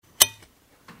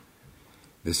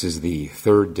This is the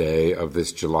third day of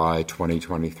this July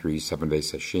 2023 seven-day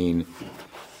session,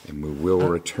 and we will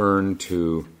return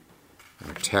to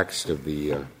our text of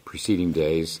the preceding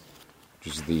days,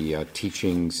 which is the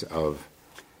teachings of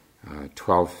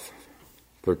 12th,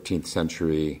 13th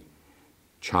century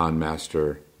Chan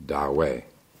master Da Wei,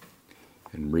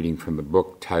 and reading from the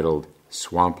book titled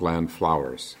Swampland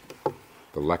Flowers,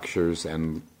 the letters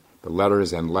and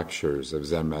lectures of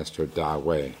Zen master Da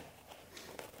Wei.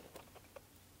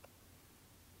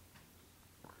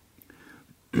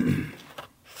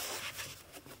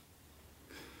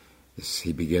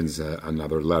 He begins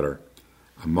another letter.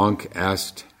 A monk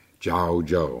asked Zhao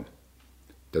Zhou,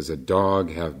 "Does a dog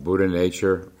have Buddha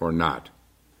nature or not?"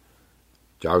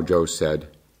 Zhao Zhou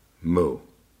said, "Mu."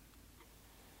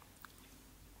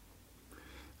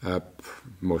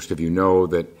 Most of you know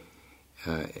that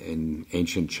in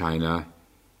ancient China,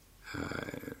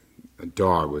 a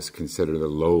dog was considered the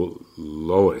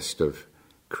lowest of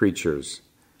creatures,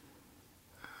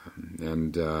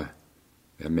 and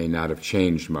that may not have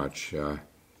changed much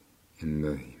in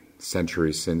the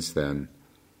centuries since then.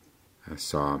 I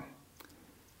saw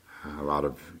a lot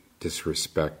of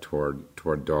disrespect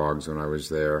toward dogs when I was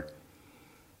there.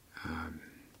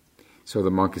 So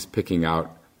the monk is picking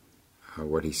out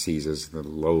what he sees as the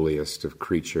lowliest of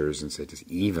creatures and says, does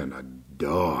even a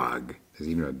dog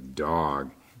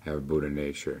have Buddha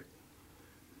nature?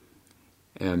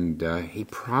 And he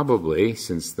probably,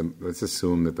 let's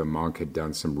assume that the monk had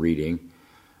done some reading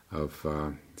of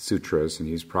sutras, and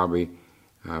he's probably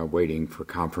waiting for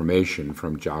confirmation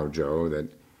from Zhao Zhou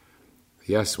that,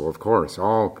 yes, well, of course,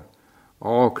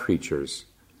 all creatures,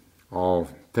 all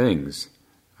things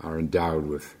are endowed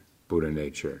with Buddha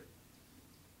nature.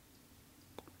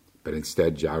 But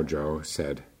instead, Zhao Zhou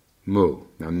said, Mu.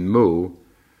 Now, Mu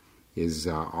is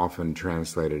often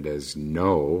translated as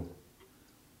no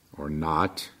or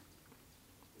not.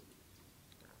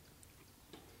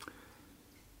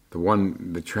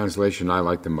 The translation I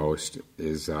like the most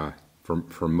is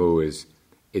for Mu is,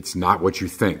 it's not what you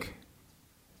think.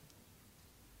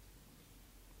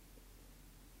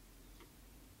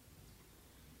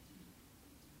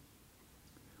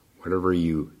 Whatever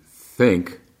you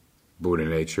think Buddha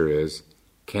nature is,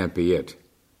 can't be it.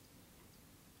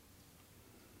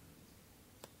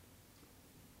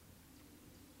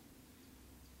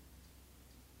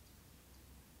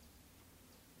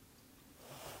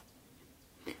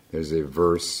 There's a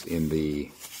verse in the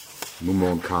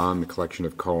Mumon Kan, the collection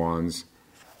of koans,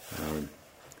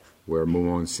 where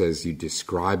Mumon says, you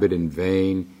describe it in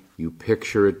vain, you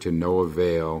picture it to no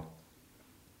avail.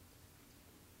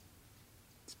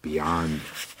 It's beyond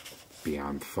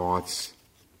thoughts,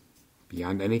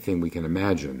 beyond anything we can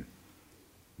imagine,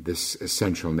 this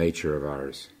essential nature of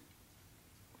ours.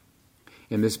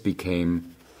 And this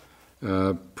became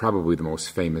probably the most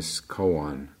famous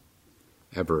koan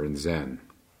ever in Zen.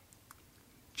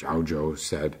 Zhao Zhou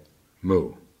said,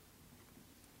 Mu.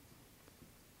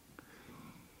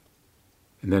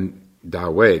 And then Da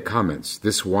Wei comments,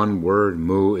 this one word,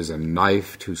 Mu, is a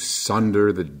knife to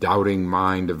sunder the doubting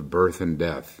mind of birth and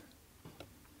death.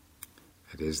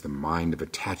 That is, the mind of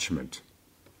attachment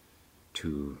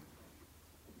to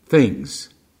things,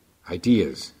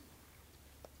 ideas.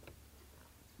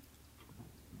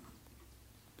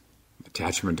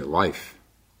 Attachment to life.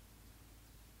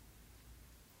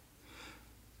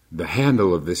 The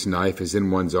handle of this knife is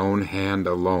in one's own hand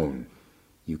alone.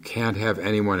 You can't have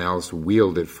anyone else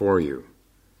wield it for you.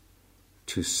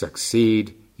 To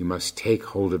succeed, you must take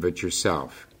hold of it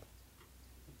yourself.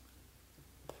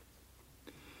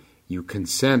 You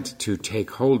consent to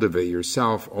take hold of it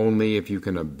yourself only if you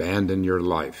can abandon your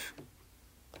life.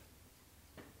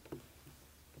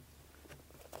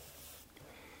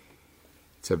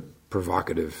 It's a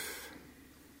provocative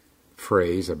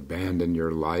phrase, abandon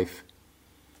your life.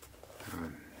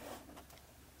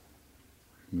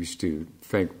 Used to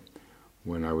think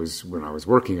when I was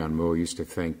working on Mu, used to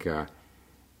think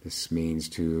this means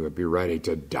to be ready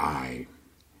to die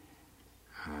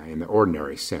in the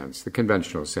ordinary sense, the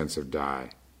conventional sense of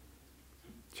die.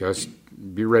 Just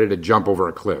be ready to jump over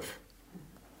a cliff.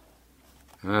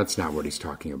 That's not what he's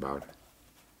talking about.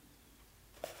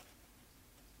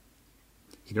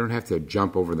 You don't have to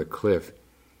jump over the cliff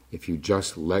if you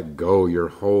just let go your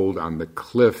hold on the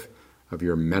cliff of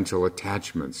your mental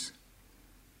attachments.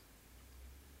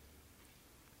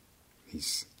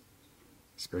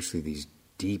 Especially these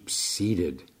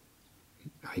deep-seated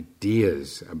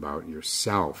ideas about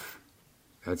yourself.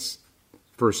 That's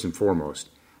first and foremost.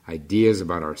 Ideas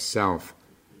about ourself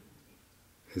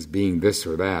as being this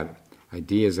or that.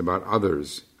 Ideas about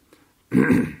others.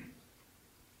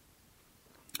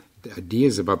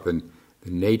 ideas about the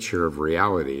nature of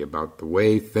reality, about the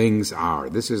way things are.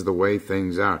 This is the way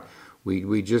things are.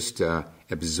 We just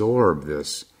absorb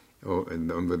this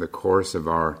over the course of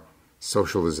our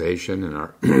socialization and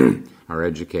our our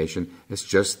education. It's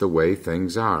just the way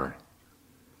things are.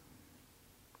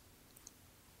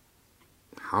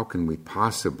 How can we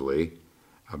possibly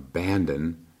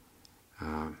abandon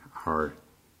our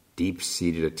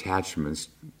deep-seated attachments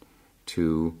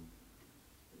to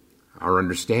our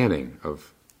understanding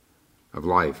of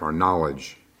life, our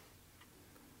knowledge?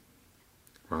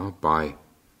 Well, by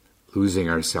losing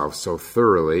ourselves so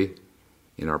thoroughly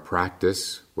in our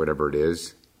practice, whatever it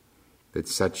is, that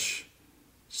such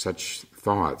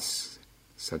thoughts,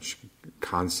 such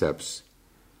concepts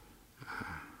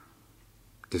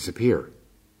disappear.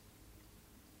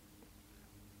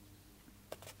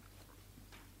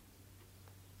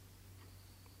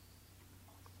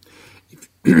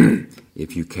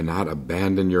 If you cannot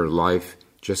abandon your life,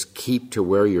 just keep to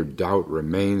where your doubt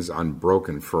remains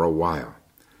unbroken for a while.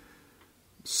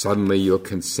 Suddenly you'll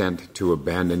consent to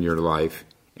abandon your life,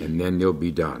 and then you'll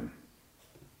be done.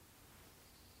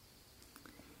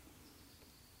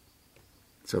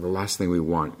 So the last thing we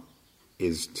want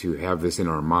is to have this in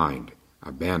our mind.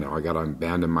 Abandon. I got to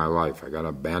abandon my life. I got to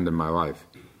abandon my life.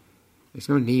 There's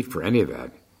no need for any of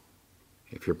that.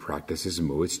 If your practice is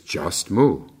mu, it's just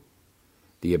mu.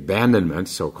 The abandonment,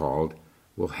 so-called,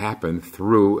 will happen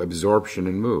through absorption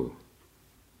in mu.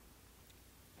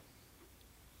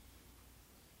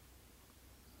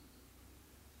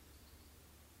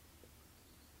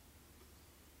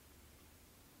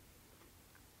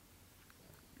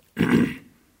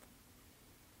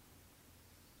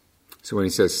 So when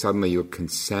he says suddenly you'll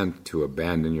consent to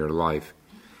abandon your life,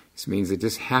 this means it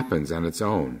just happens on its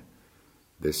own,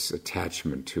 this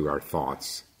attachment to our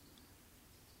thoughts.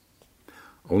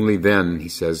 Only then, he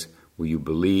says, will you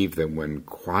believe that when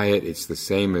quiet it's the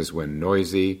same as when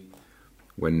noisy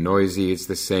it's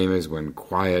the same as when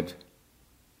quiet,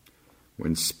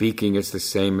 when speaking it's the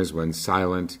same as when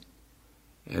silent,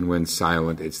 and when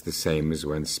silent it's the same as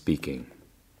when speaking.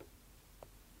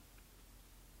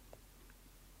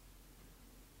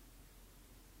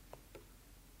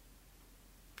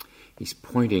 He's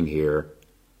pointing here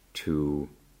to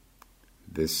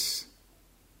this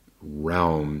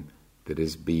realm that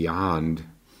is beyond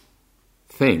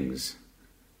things,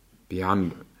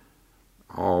 beyond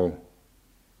all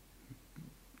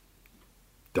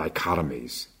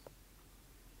dichotomies.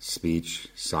 Speech,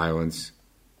 silence,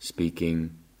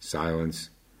 speaking,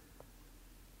 silence.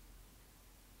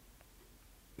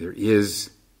 There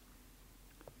is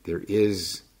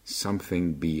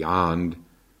something beyond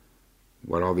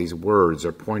what all these words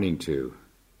are pointing to.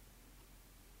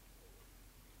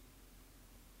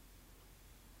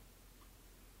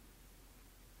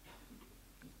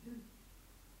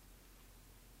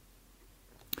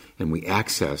 And we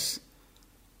access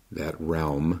that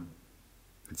realm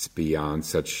that's beyond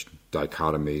such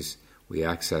dichotomies. We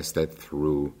access that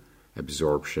through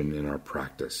absorption in our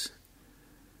practice.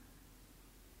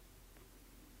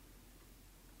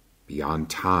 Beyond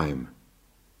time,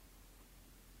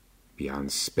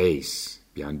 beyond space,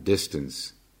 beyond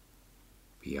distance,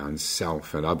 beyond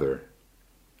self and other,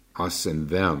 us and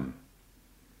them.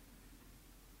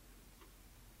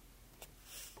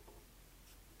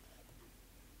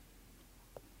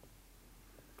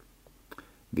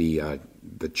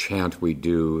 The chant we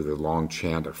do, the long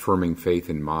chant, affirming faith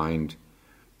in mind,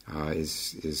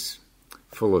 is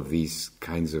full of these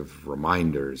kinds of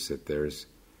reminders that there's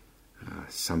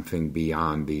something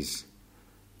beyond these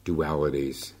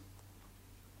dualities.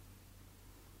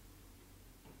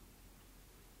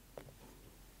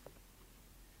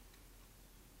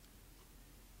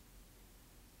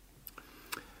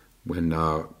 When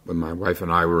my wife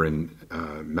and I were in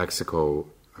Mexico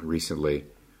recently,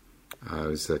 it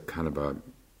was a kind of a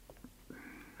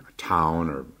town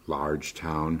or large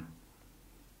town,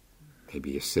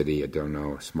 maybe a city, I don't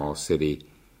know, a small city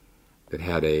that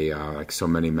had like so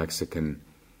many Mexican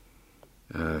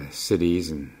cities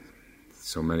and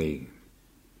so many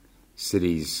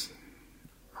cities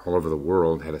all over the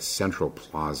world, had a central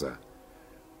plaza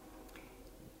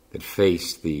that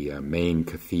faced the main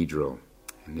cathedral.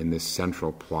 And in this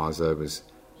central plaza was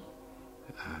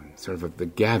sort of the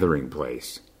gathering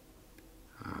place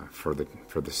for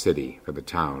the city, for the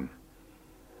town.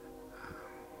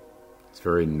 It's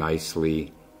very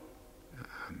nicely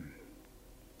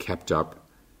kept up.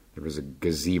 There was a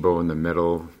gazebo in the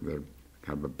middle,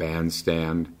 kind of a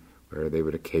bandstand where they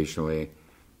would occasionally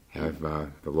have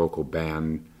the local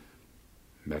band,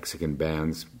 Mexican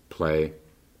bands, play.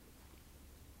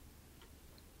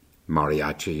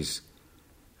 Mariachis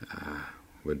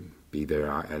would be there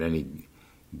at any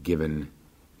given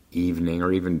evening,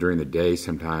 or even during the day.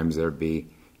 Sometimes there'd be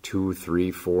 2,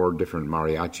 3, 4 different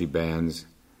mariachi bands.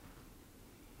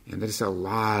 And there's a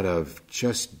lot of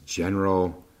just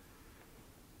general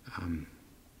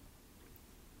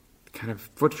kind of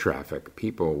foot traffic,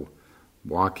 people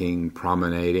walking,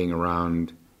 promenading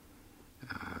around.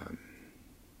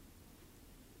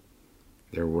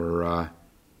 There were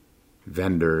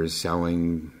vendors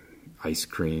selling ice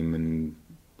cream and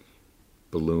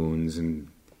balloons and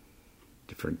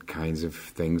different kinds of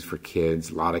things for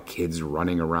kids. A lot of kids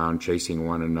running around, chasing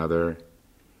one another.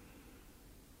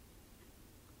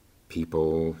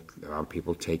 People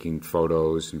taking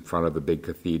photos in front of the big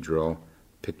cathedral,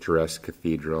 picturesque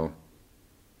cathedral.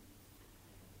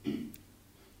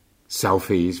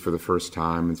 Selfies for the first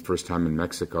time. It's the first time in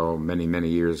Mexico, many, many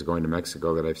years going to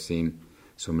Mexico, that I've seen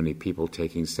so many people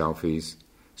taking selfies,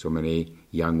 so many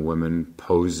young women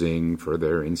posing for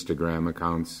their Instagram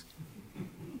accounts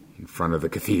in front of the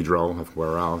cathedral,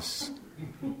 where else.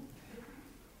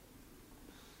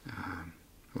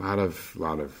 A lot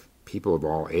of people of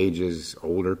all ages,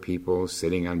 older people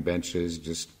sitting on benches,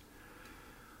 just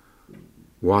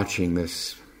watching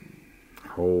this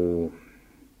whole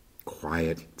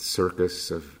quiet circus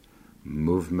of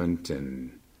movement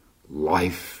and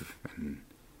life, and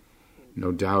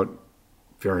no doubt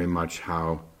very much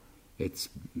how it's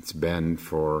been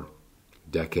for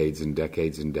decades and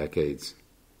decades and decades.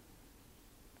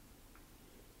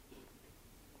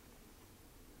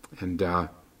 And at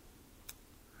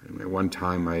one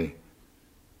time I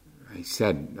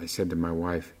said to my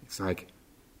wife, it's like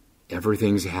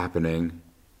everything's happening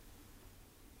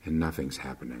and nothing's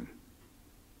happening.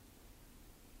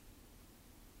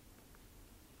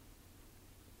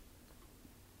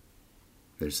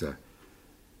 There's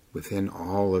within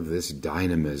all of this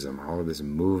dynamism, all of this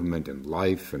movement and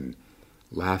life and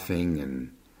laughing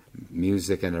and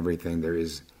music and everything, there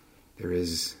is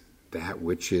that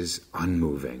which is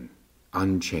unmoving,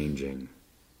 unchanging,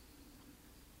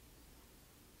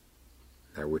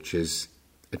 that which is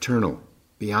eternal,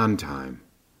 beyond time.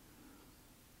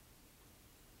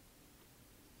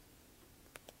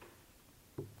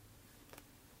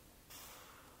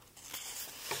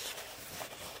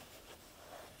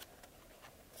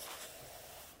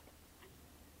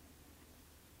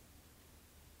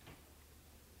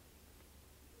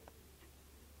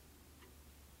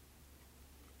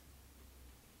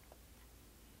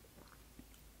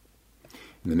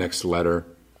 In the next letter,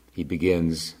 he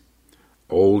begins,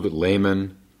 "Old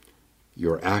layman,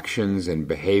 your actions and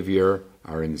behavior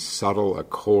are in subtle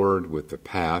accord with the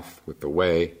path, with the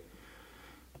way,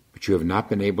 but you have not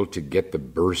been able to get the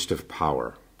burst of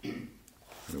power." In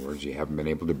other words, you haven't been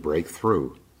able to break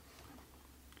through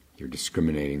your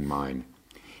discriminating mind.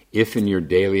 "If in your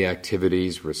daily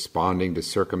activities, responding to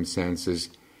circumstances,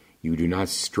 you do not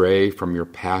stray from your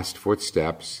past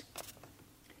footsteps,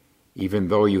 even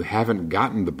though you haven't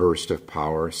gotten the burst of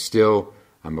power, still,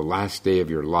 on the last day of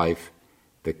your life,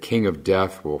 the king of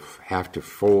death will have to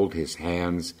fold his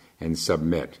hands and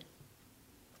submit.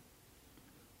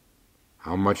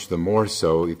 How much the more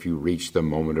so if you reach the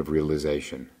moment of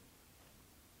realization."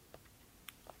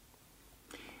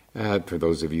 For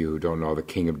those of you who don't know, the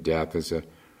king of death is a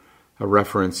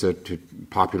reference to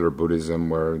popular Buddhism,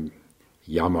 where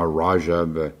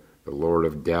Yamaraja, the lord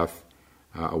of death,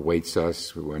 awaits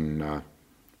us when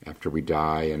after we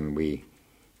die, and we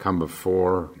come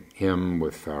before him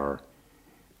with our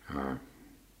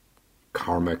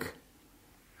karmic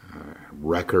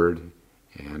record,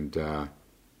 and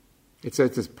it's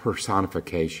a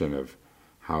personification of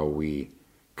how we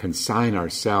consign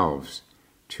ourselves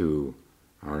to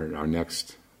our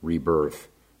next rebirth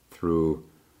through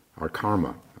our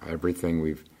karma, everything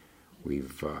we've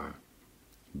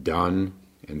done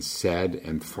and said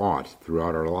and thought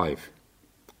throughout our life.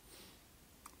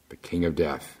 The king of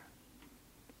death.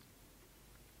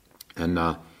 And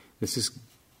this is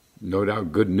no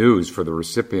doubt good news for the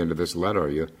recipient of this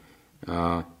letter.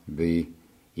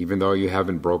 Even though you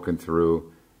haven't broken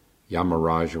through,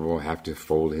 Yamaraja will have to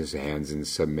fold his hands and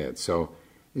submit. So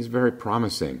it's very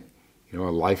promising. A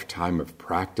lifetime of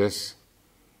practice,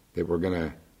 that we're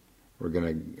gonna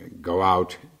go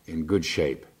out in good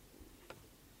shape.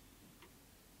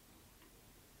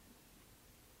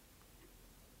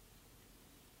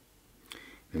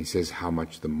 And he says, how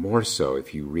much the more so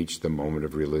if you reach the moment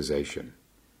of realization.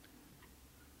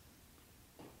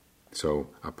 So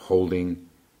upholding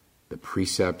the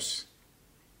precepts,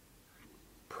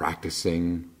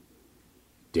 practicing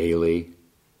daily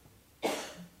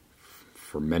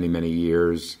for many, many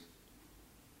years,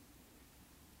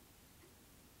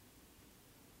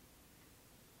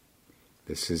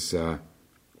 This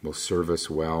will serve us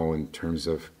well in terms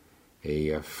of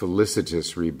a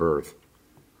felicitous rebirth.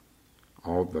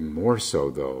 All the more so,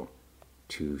 though,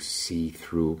 to see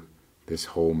through this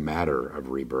whole matter of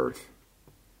rebirth,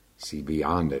 see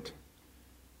beyond it,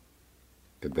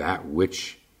 to that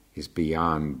which is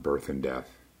beyond birth and death.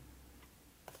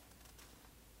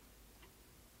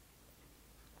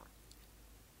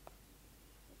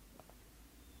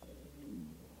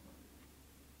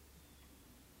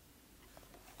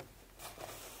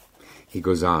 He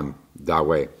goes on,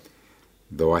 Dawei,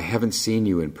 though I haven't seen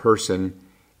you in person,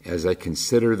 as I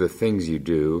consider the things you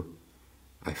do,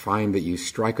 I find that you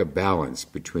strike a balance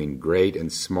between great and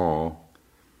small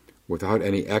without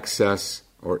any excess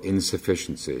or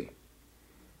insufficiency.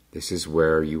 This is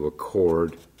where you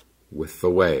accord with the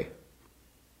way.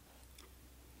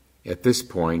 At this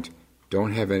point,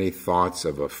 don't have any thoughts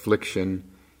of affliction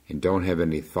and don't have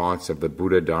any thoughts of the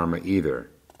Buddha Dharma either.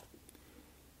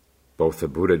 Both the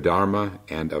Buddha Dharma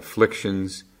and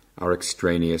afflictions are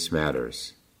extraneous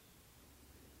matters.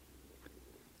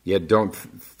 Yet don't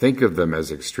think of them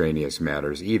as extraneous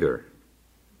matters either.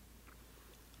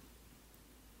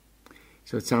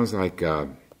 So it sounds like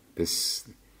this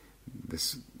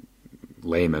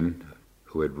layman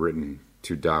who had written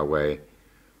to Dawei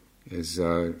is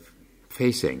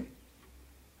facing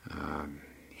in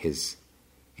his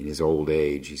old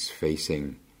age, he's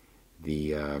facing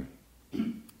the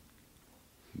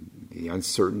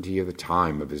uncertainty of the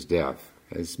time of his death,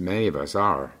 as many of us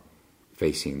are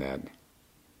facing that.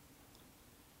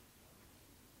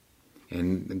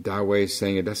 And Dawei is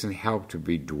saying it doesn't help to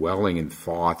be dwelling in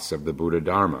thoughts of the Buddha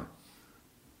Dharma,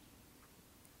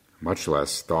 much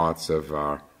less thoughts of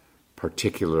our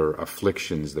particular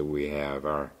afflictions that we have,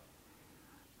 our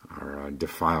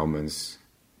defilements,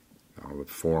 all the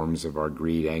forms of our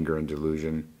greed, anger, and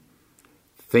delusion.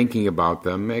 Thinking about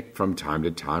them from time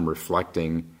to time,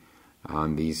 reflecting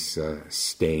on these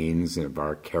stains of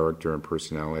our character and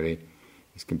personality.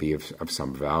 These can be of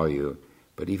some value,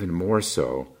 but even more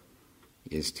so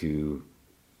is to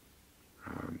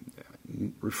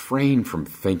refrain from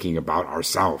thinking about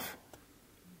ourself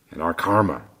and our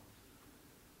karma.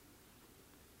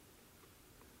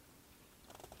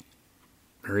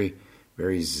 Very,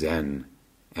 very Zen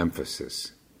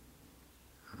emphasis.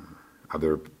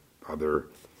 Other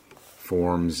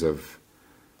forms of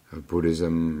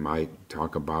Buddhism might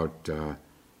talk about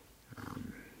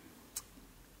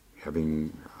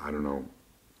having,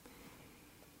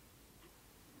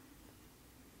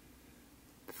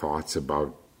 thoughts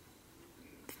about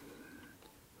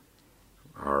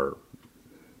our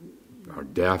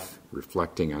death,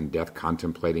 reflecting on death,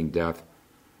 contemplating death,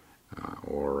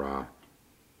 or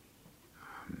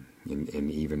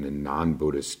even in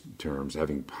non-Buddhist terms,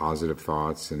 having positive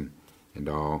thoughts and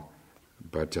all.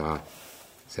 But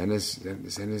Zen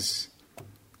is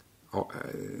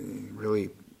really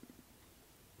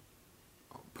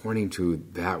pointing to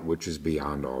that which is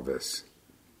beyond all this.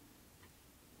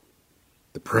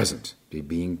 The present,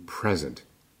 being present,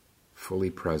 fully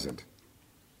present.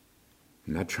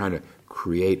 Not trying to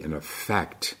create an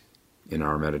effect in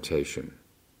our meditation.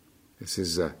 This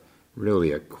is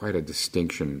really quite a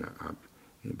distinction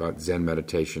about Zen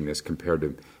meditation as compared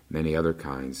to many other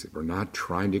kinds. We're not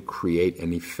trying to create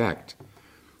an effect.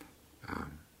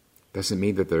 Doesn't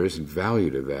mean that there isn't value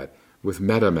to that. With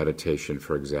metta meditation,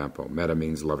 for example, metta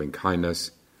means loving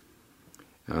kindness.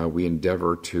 We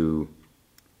endeavor to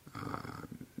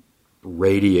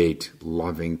radiate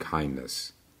loving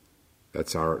kindness.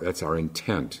 That's our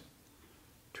intent,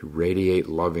 to radiate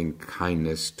loving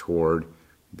kindness toward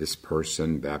this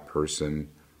person, that person.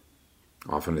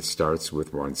 Often it starts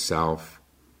with oneself,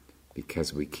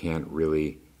 because we can't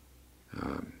really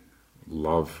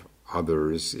love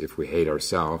others if we hate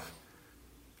ourselves.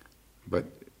 But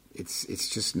it's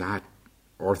just not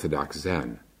orthodox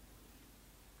Zen.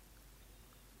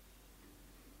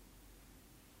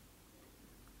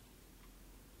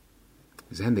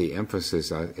 Zen, the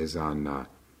emphasis is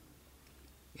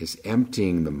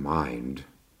emptying the mind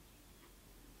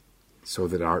so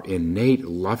that our innate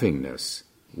lovingness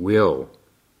will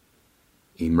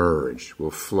emerge,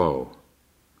 will flow.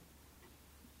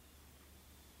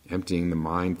 Emptying the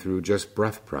mind through just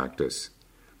breath practice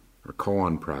or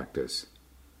koan practice.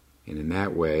 And in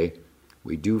that way,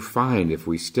 we do find, if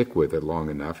we stick with it long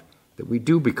enough, that we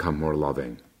do become more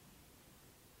loving.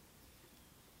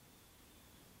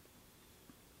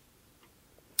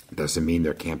 It doesn't mean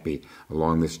there can't be,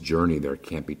 along this journey, there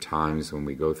can't be times when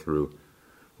we go through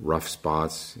rough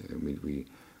spots.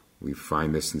 We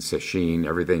find this in Sesshin.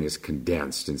 Everything is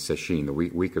condensed in Sesshin. The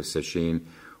week of Sesshin,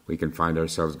 we can find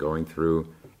ourselves going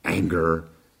through anger,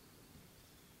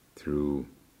 through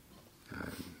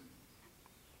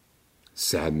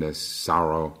sadness,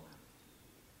 sorrow,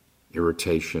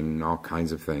 irritation, all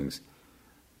kinds of things.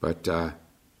 But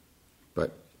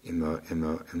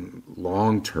in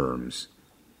long terms,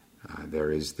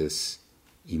 there is this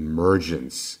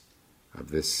emergence of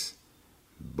this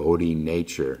Bodhi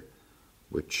nature,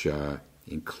 which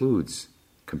includes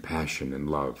compassion and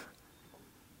love.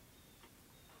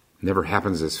 Never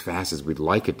happens as fast as we'd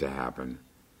like it to happen.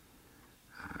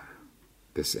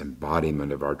 This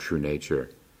embodiment of our true nature.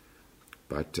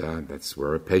 But that's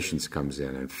where patience comes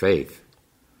in, and faith.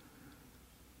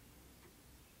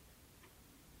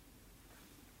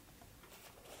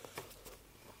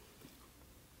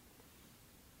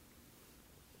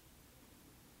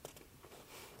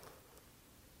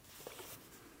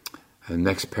 And the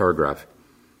next paragraph,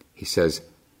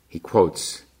 he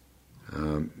quotes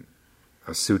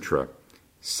a sutra.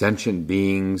 Sentient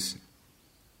beings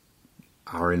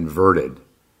are inverted.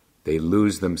 They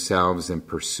lose themselves and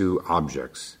pursue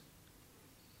objects.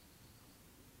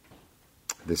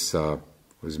 This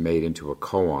was made into a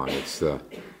koan. It's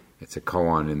a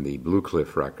koan in the Blue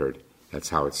Cliff record. That's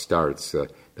how it starts. The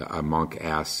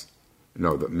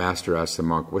master asks the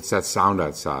monk, "What's that sound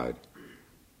outside?"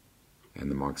 And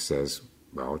the monk says,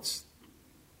 "Well, it's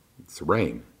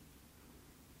rain."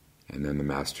 And then the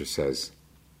master says,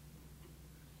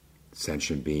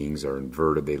 sentient beings are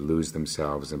inverted, they lose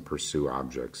themselves and pursue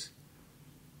objects.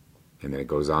 And then it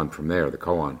goes on from there, the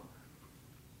koan.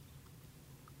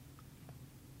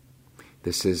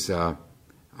 This is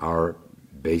our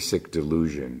basic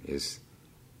delusion, is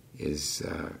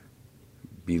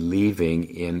believing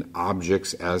in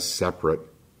objects as separate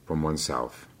from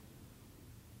oneself.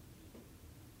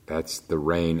 That's the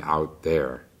rain out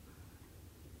there.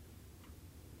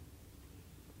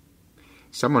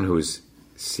 Someone who's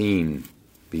seen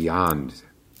beyond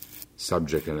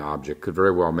subject and object could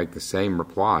very well make the same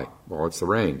reply. Well, it's the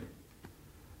rain.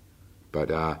 But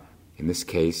in this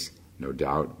case, no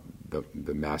doubt,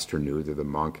 the master knew that the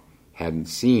monk hadn't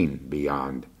seen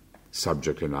beyond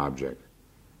subject and object.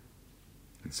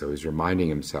 And so he's reminding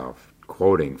himself,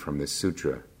 quoting from this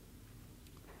sutra,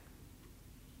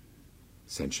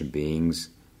 sentient beings,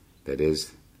 that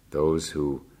is, those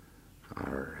who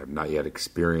have not yet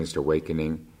experienced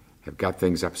awakening, have got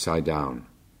things upside down.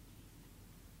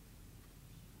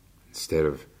 Instead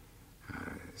of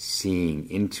seeing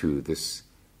into this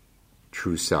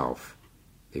true self,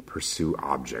 they pursue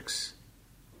objects,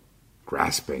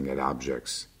 grasping at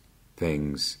objects,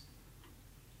 things,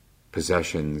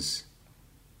 possessions,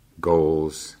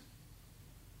 goals,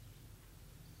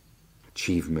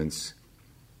 achievements.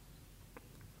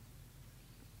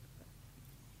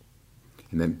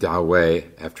 And then Dao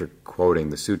Wei, after quoting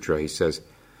the sutra, he says,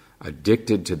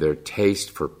 addicted to their taste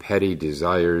for petty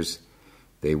desires,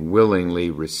 they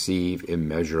willingly receive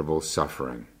immeasurable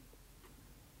suffering.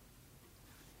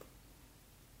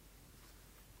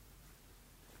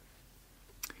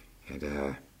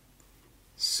 And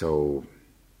so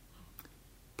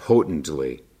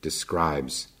potently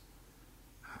describes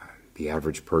the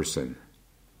average person,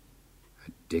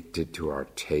 addicted to our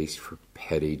taste for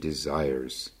petty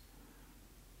desires.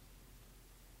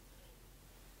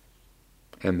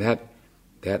 And that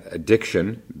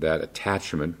addiction, that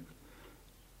attachment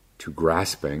to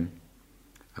grasping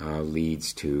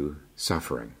leads to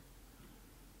suffering.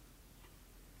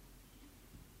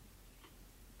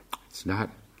 It's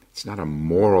not a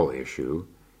moral issue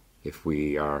if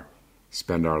we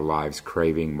spend our lives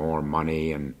craving more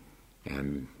money and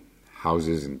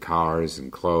houses and cars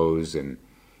and clothes and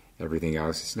everything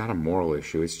else. It's not a moral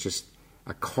issue. It's just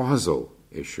a causal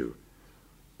issue.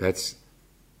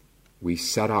 We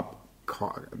set up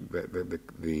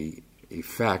the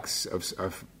effects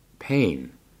of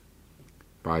pain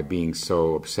by being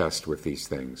so obsessed with these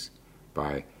things,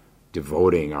 by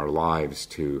devoting our lives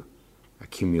to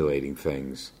accumulating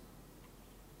things.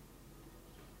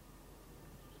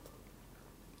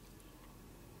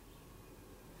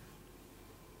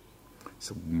 It's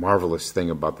a marvelous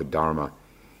thing about the Dharma.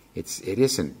 It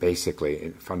isn't basically,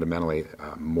 fundamentally,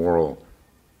 a moral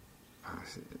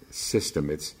system.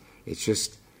 It's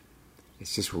just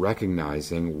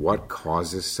recognizing what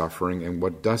causes suffering and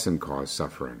what doesn't cause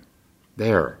suffering.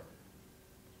 There.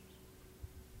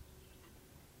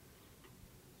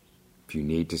 If you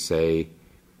need to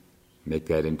make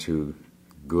that into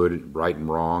good, right and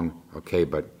wrong, okay,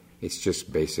 but it's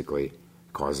just basically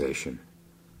causation.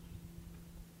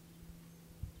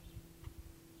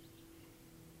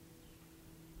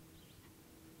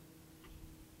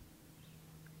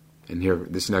 And here,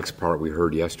 this next part we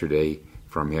heard yesterday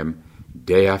from him,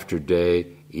 day after day,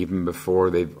 even before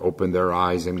they've opened their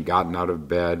eyes and gotten out of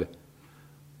bed,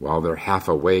 while they're half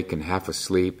awake and half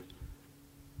asleep.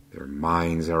 Their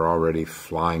minds are already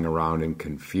flying around in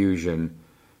confusion,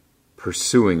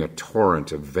 pursuing a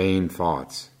torrent of vain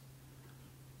thoughts.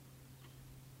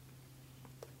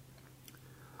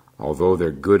 Although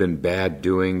their good and bad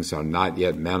doings are not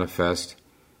yet manifest,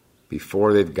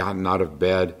 before they've gotten out of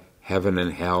bed, heaven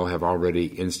and hell have already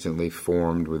instantly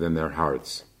formed within their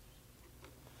hearts.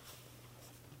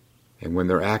 And when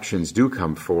their actions do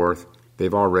come forth,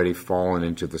 they've already fallen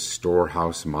into the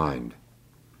storehouse mind.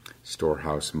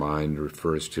 Storehouse mind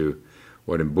refers to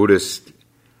what in Buddhist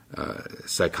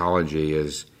psychology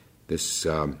is this,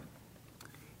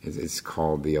 it's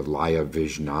called the alaya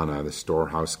vijnana, the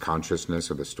storehouse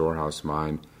consciousness or the storehouse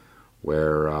mind,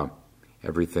 where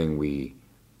everything we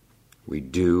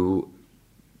do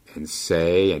and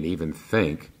say and even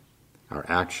think, our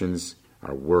actions,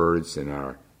 our words, and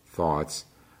our thoughts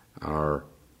are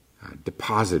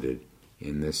deposited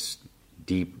in this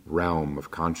deep realm of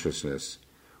consciousness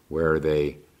where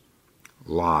they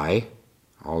lie,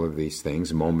 all of these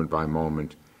things, moment by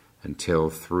moment, until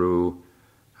through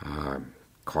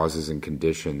causes and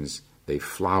conditions they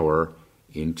flower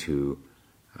into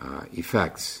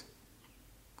effects.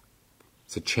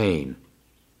 It's a chain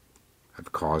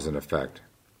of cause and effect.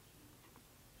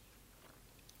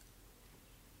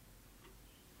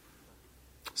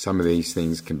 Some of these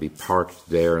things can be parked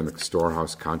there in the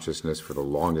storehouse consciousness for the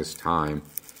longest time,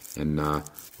 and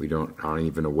we aren't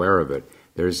even aware of it.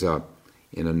 There's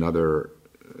in another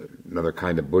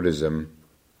kind of Buddhism,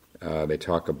 they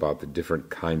talk about the different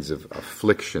kinds of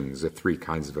afflictions, the three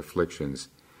kinds of afflictions.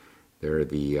 There are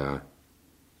the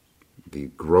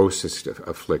grossest of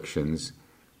afflictions,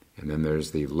 and then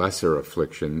there's the lesser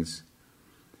afflictions.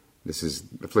 This is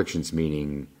afflictions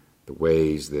meaning the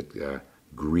ways that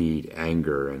greed,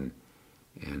 anger,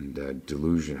 and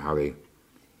delusion, how they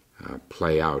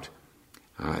play out.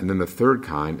 And then the third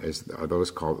kind are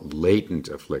those called latent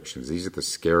afflictions. These are the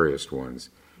scariest ones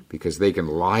because they can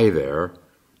lie there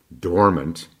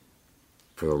dormant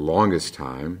for the longest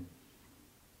time,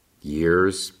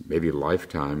 years, maybe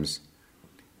lifetimes,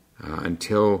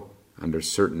 until under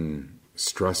certain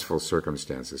stressful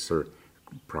circumstances,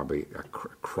 probably a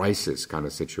crisis kind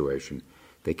of situation,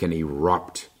 they can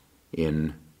erupt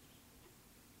in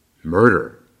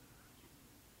murder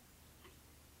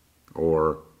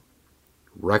or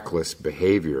reckless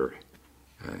behavior,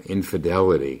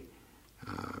 infidelity,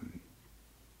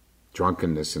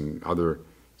 drunkenness, and other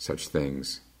such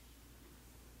things.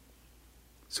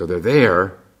 So they're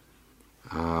there,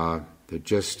 they're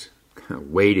just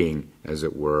waiting, as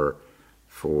it were,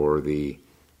 for the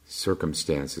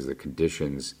circumstances, the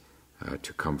conditions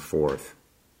to come forth.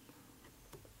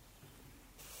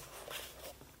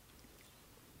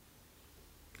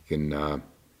 You can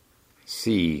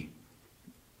see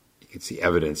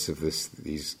evidence of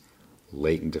these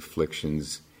latent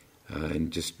afflictions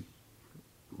in just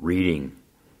reading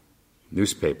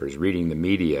newspapers, reading the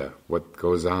media, what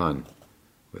goes on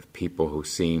with people who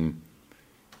seem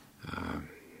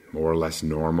more or less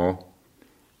normal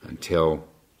until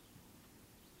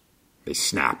they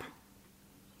snap.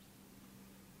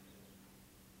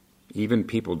 Even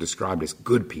people described as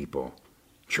good people,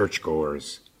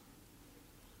 churchgoers,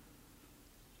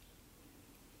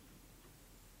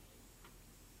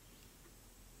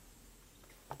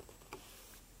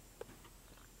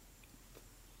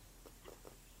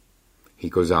 he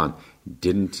goes on,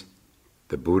 didn't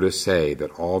the Buddha say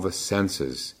that all the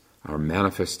senses are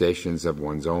manifestations of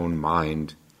one's own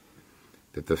mind,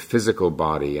 that the physical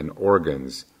body and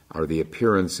organs are the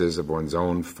appearances of one's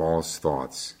own false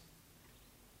thoughts?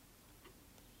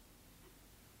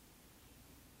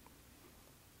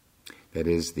 That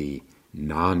is the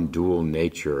non-dual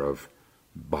nature of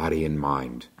body and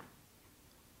mind.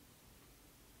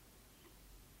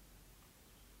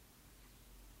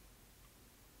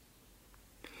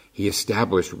 He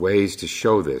established ways to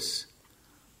show this,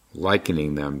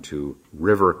 likening them to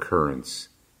river currents,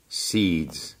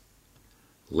 seeds,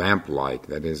 lamplight,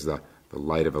 that is the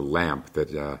light of a lamp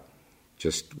that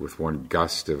just with one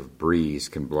gust of breeze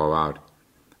can blow out,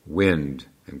 wind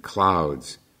and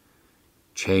clouds,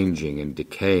 changing and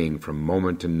decaying from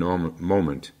moment to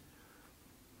moment,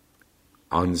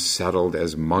 unsettled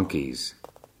as monkeys,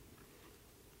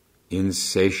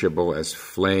 insatiable as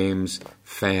flames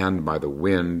fanned by the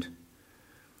wind,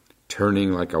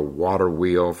 turning like a water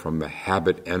wheel from the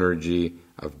habit energy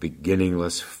of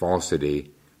beginningless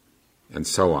falsity, and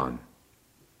so on.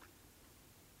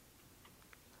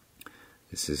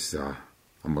 This is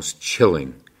almost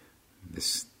chilling,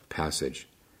 this passage.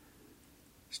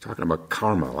 He's talking about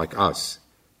karma, like us.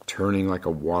 turning like a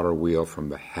water wheel from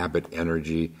the habit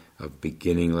energy of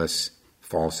beginningless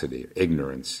falsity,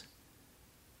 ignorance.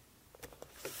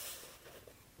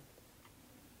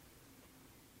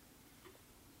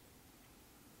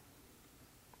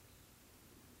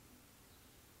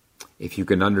 If you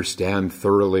can understand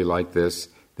thoroughly like this,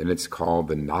 then it's called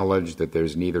the knowledge that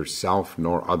there's neither self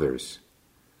nor others.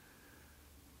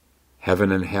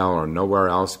 Heaven and hell are nowhere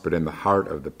else but in the heart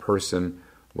of the person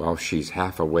while she's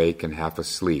half awake and half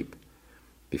asleep,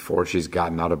 before she's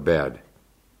gotten out of bed.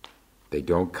 They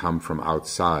don't come from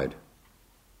outside.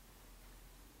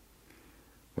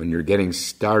 When you're getting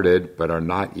started but are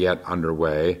not yet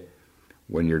underway,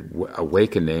 when you're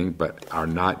awakening but are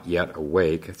not yet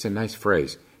awake, that's a nice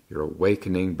phrase. You're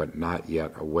awakening but not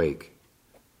yet awake.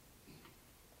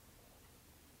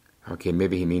 Okay,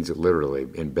 maybe he means it literally,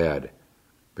 in bed.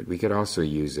 But we could also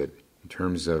use it in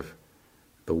terms of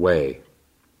the way.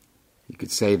 You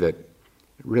could say that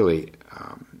really,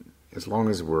 as long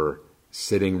as we're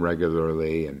sitting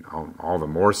regularly, and all the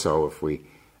more so if we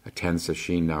attend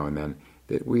sesshin now and then,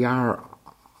 that we are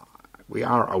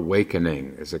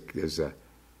awakening as a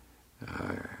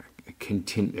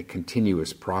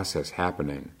continuous process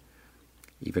happening,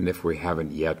 even if we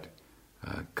haven't yet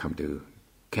come to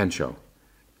Kensho.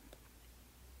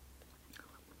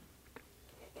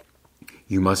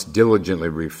 You must diligently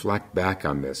reflect back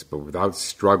on this, but without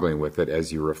struggling with it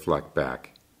as you reflect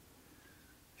back.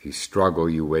 If you struggle,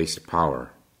 you waste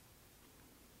power.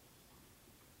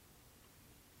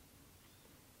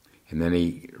 And then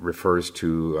he refers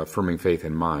to affirming faith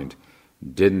in mind.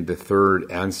 Didn't the third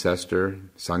ancestor,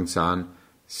 Sangsan,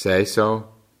 say so?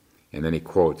 And then he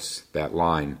quotes that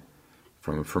line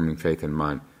from affirming faith in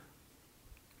mind.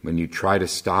 When you try to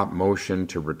stop motion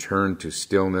to return to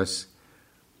stillness,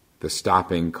 the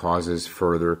stopping causes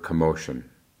further commotion.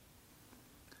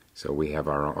 So we have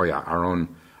our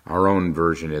own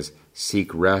version is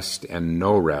seek rest and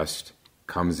no rest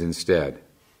comes instead.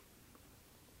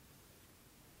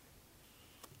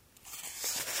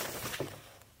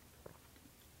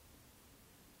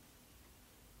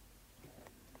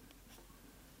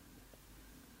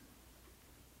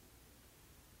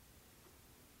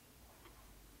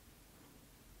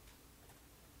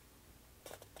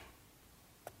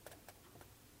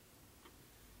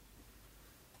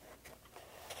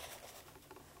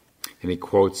 And he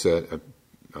quotes one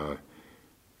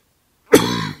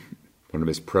of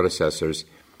his predecessors,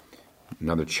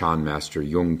 another Chan master,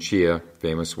 Yung Chia,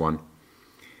 famous one.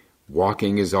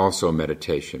 Walking is also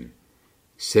meditation.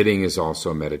 Sitting is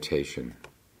also meditation.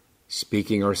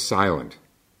 Speaking or silent.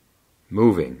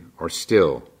 Moving or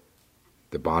still.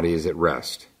 The body is at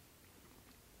rest.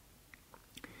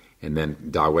 And then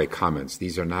Dawei comments,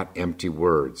 these are not empty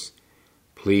words.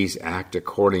 Please act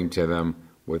according to them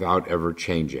without ever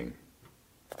changing.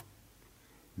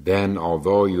 Then,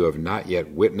 although you have not yet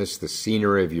witnessed the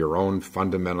scenery of your own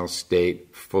fundamental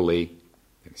state fully,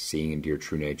 seeing into your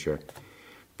true nature,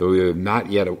 though you have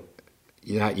not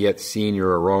yet seen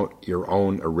your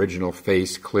own original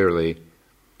face clearly,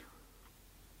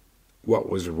 what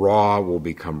was raw will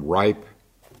become ripe,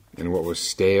 and what was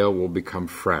stale will become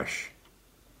fresh.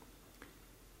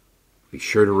 Be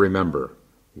sure to remember,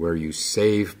 where you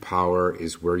save power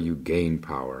is where you gain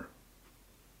power.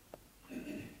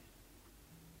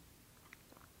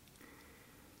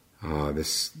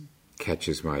 This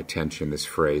catches my attention, this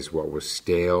phrase, what was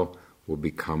stale will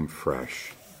become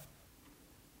fresh.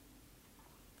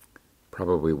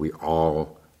 Probably we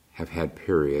all have had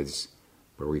periods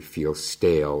where we feel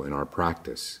stale in our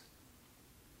practice.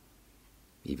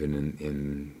 Even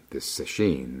in this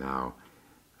sesshin now,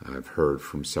 I've heard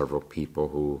from several people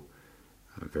who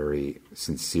very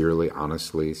sincerely,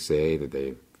 honestly say that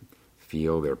they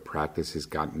feel their practice has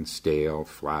gotten stale,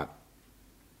 flat.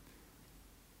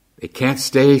 It can't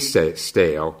stay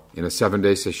stale in a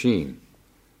 7-day sesshin.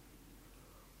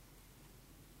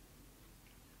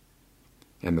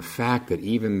 And the fact that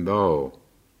even though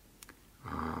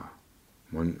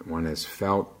one has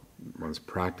felt one's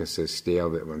practice is stale,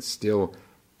 that one still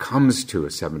comes to a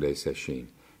 7-day sesshin,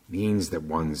 means that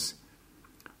one's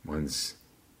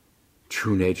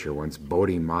true nature, one's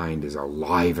bodhi mind is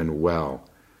alive and well,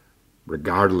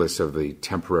 regardless of the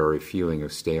temporary feeling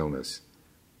of staleness.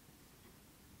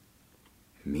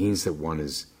 It means that one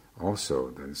is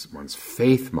also, one's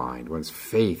faith mind, one's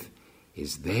faith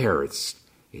is there, it's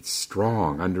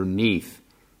strong underneath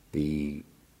the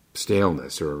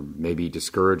staleness or maybe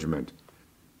discouragement,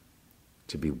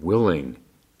 to be willing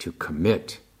to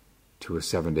commit to a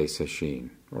 7-day sesshin,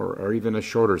 or even a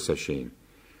shorter sesshin.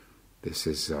 This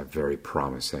is very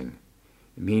promising.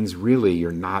 It means really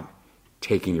you're not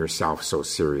taking yourself so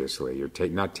seriously. You're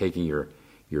not taking your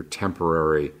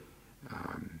temporary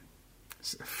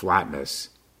flatness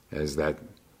as that,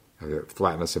 the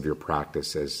flatness of your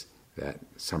practice as that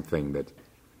something that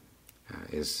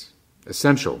is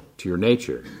essential to your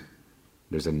nature.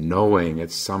 There's a knowing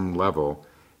at some level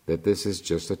that this is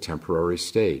just a temporary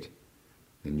state,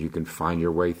 and you can find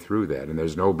your way through that. And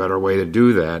there's no better way to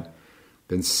do that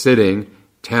than sitting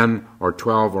 10 or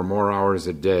 12 or more hours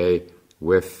a day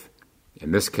with,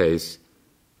 in this case,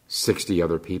 60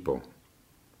 other people.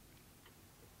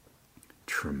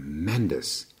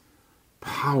 Tremendous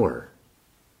power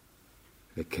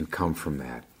that can come from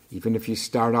that, even if you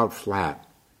start out flat.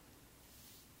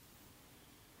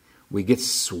 We get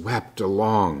swept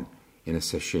along in a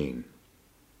sesshin.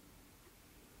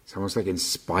 It's almost like in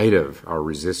spite of our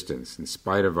resistance, in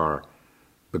spite of our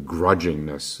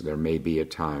begrudgingness there may be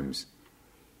at times,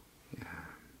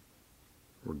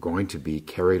 we're going to be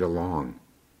carried along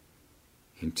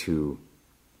into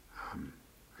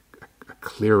a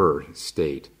clearer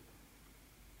state.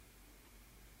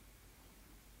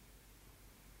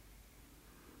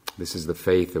 This is the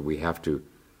faith that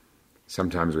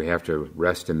sometimes we have to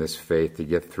rest in this faith to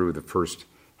get through the first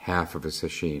half of a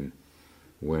sesshin,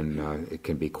 when it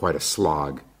can be quite a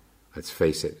slog, let's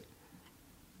face it.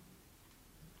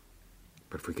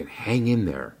 But if we can hang in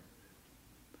there,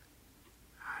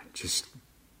 just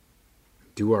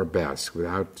do our best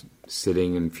without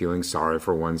sitting and feeling sorry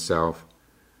for oneself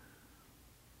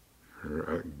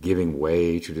or giving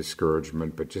way to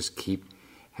discouragement, but just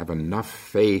have enough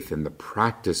faith in the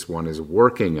practice one is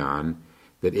working on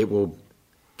that it will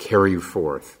carry you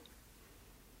forth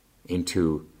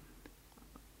into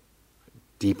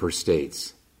deeper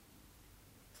states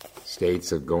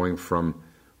of going from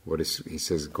what is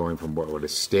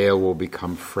stale will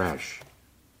become fresh.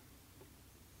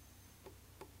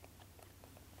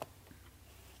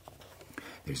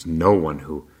 There's no one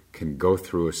who can go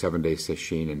through a 7-day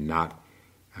sesshin and not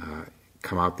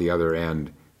come out the other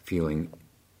end feeling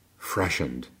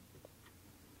freshened,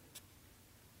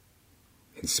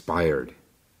 inspired.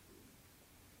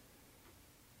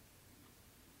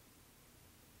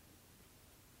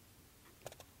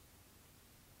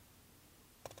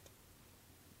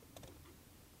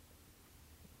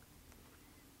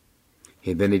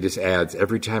 And then he just adds,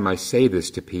 every time I say this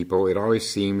to people, it always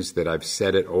seems that I've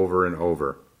said it over and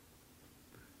over.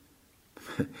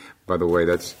 By the way,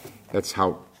 that's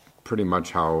pretty much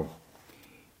how,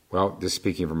 well, just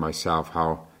speaking for myself,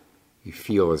 how you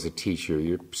feel as a teacher.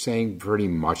 You're saying pretty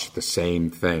much the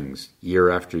same things year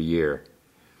after year.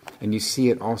 And you see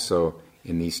it also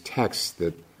in these texts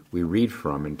that we read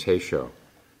from in Teisho.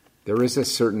 There is a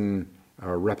certain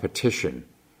repetition.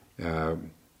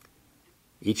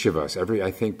 Each of us, I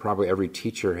think probably every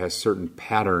teacher has certain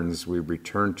patterns we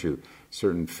return to,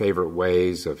 certain favorite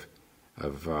ways of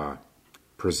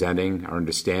presenting our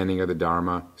understanding of the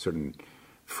Dharma, certain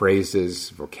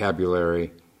phrases,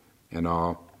 vocabulary, and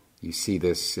all. You see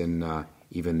this in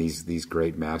even these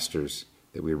great masters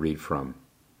that we read from.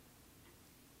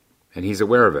 And he's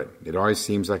aware of it. It always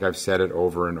seems like I've said it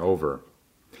over and over.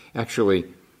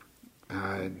 Actually,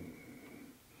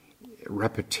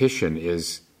 repetition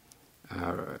has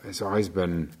always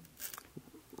been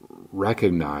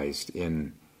recognized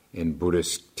in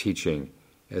Buddhist teaching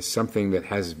as something that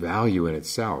has value in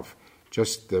itself.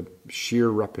 Just the sheer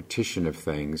repetition of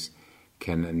things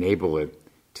can enable it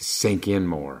to sink in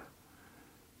more.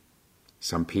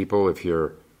 Some people, if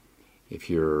you're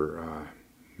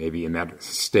maybe in that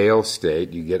stale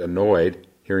state, you get annoyed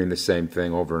hearing the same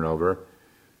thing over and over.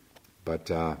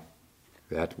 But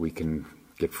that we can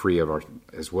get free of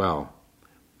as well.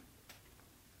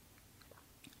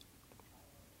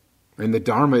 And the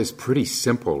Dharma is pretty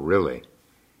simple, really.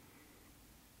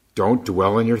 Don't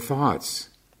dwell in your thoughts.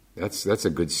 That's a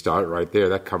good start right there.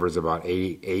 That covers about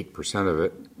 88% of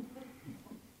it.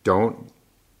 Don't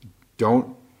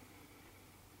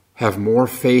have more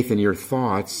faith in your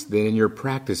thoughts than in your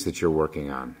practice that you're working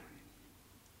on.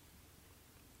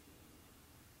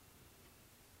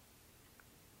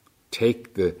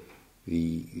 Take the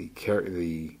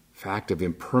fact of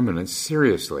impermanence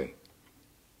seriously.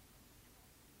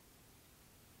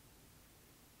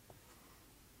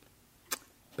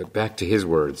 But back to his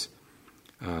words.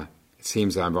 It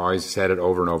seems I've always said it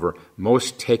over and over.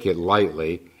 Most take it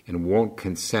lightly and won't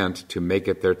consent to make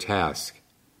it their task.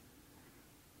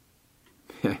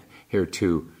 Here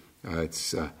too,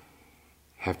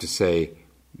 have to say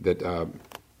that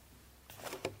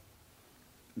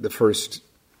the first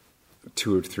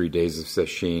 2 or 3 days of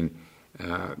sesshin,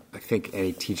 I think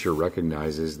any teacher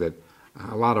recognizes that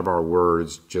a lot of our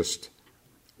words just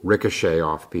ricochet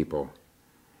off people.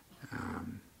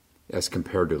 as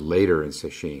compared to later in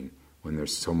sesshin, when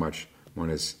there's so much, one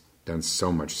has done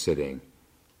so much sitting,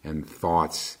 and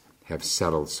thoughts have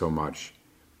settled so much.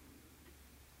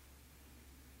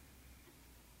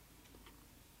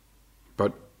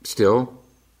 But still,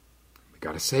 we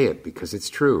got to say it because it's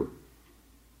true.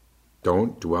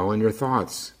 Don't dwell on your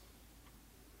thoughts,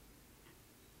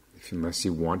 unless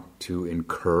you want to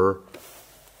incur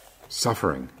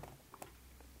suffering.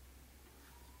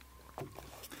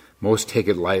 Most take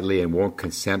it lightly and won't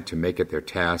consent to make it their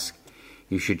task.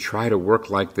 You should try to work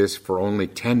like this for only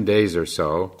 10 days or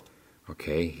so.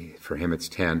 Okay, for him it's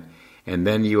 10. And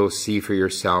then you will see for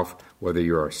yourself whether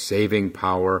you are saving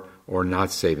power or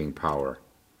not saving power.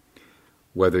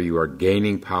 Whether you are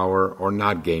gaining power or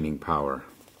not gaining power.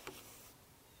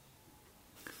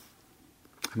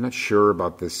 I'm not sure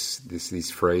about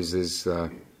these phrases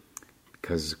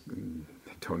because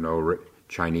I don't know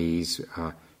Chinese.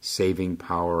 Saving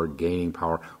power, gaining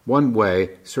power. One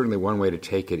way, certainly one way to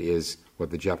take it is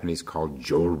what the Japanese call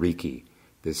joriki.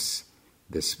 This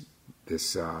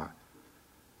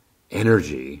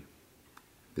energy,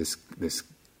 this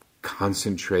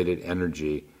concentrated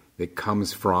energy that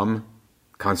comes from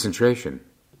concentration.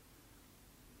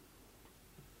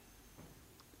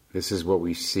 This is what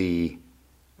we see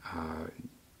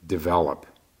develop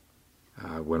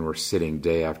when we're sitting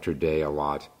day after day a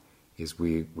lot, is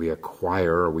we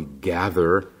acquire or we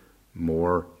gather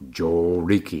more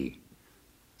joriki.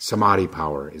 Samadhi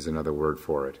power is another word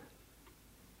for it.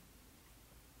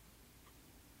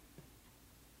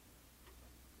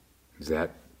 Is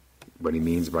that what he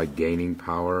means by gaining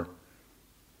power?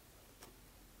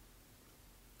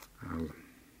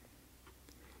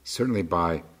 Certainly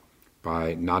by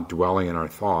not dwelling in our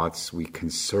thoughts, we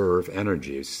conserve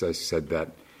energy. I said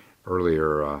that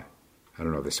earlier,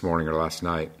 this morning or last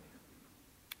night.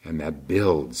 And that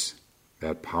builds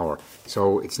that power.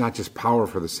 So it's not just power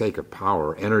for the sake of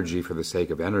power, energy for the sake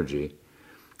of energy,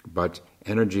 but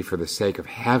energy for the sake of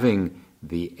having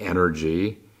the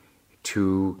energy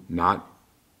to not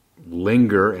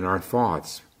linger in our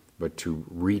thoughts, but to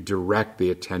redirect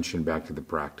the attention back to the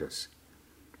practice.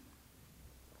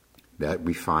 That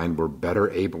we find we're better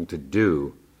able to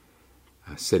do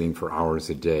sitting for hours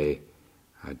a day,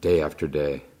 day after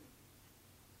day.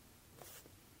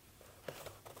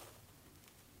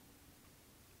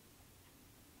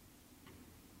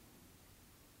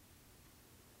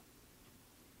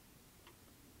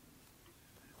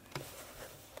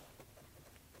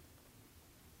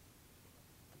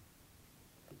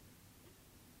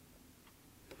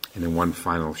 And then one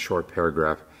final short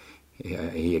paragraph,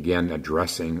 he again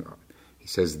addressing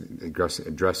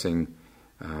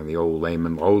the old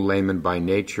layman, "O layman, by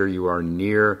nature you are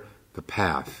near the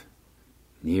path,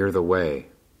 near the way.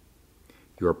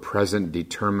 Your present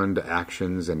determined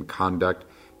actions and conduct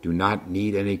do not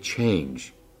need any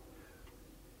change.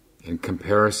 In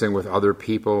comparison with other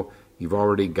people, you've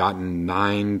already gotten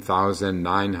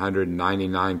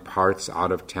 9,999 parts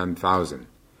out of 10,000.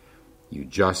 You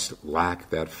just lack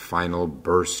that final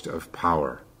burst of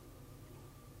power,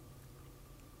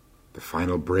 the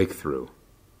final breakthrough,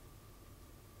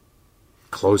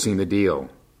 closing the deal,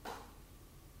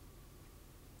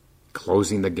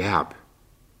 closing the gap,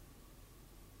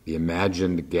 the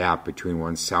imagined gap between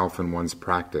oneself and one's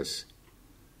practice."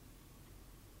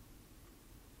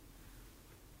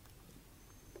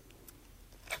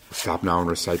 Stop now and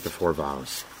recite the 4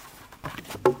 vows.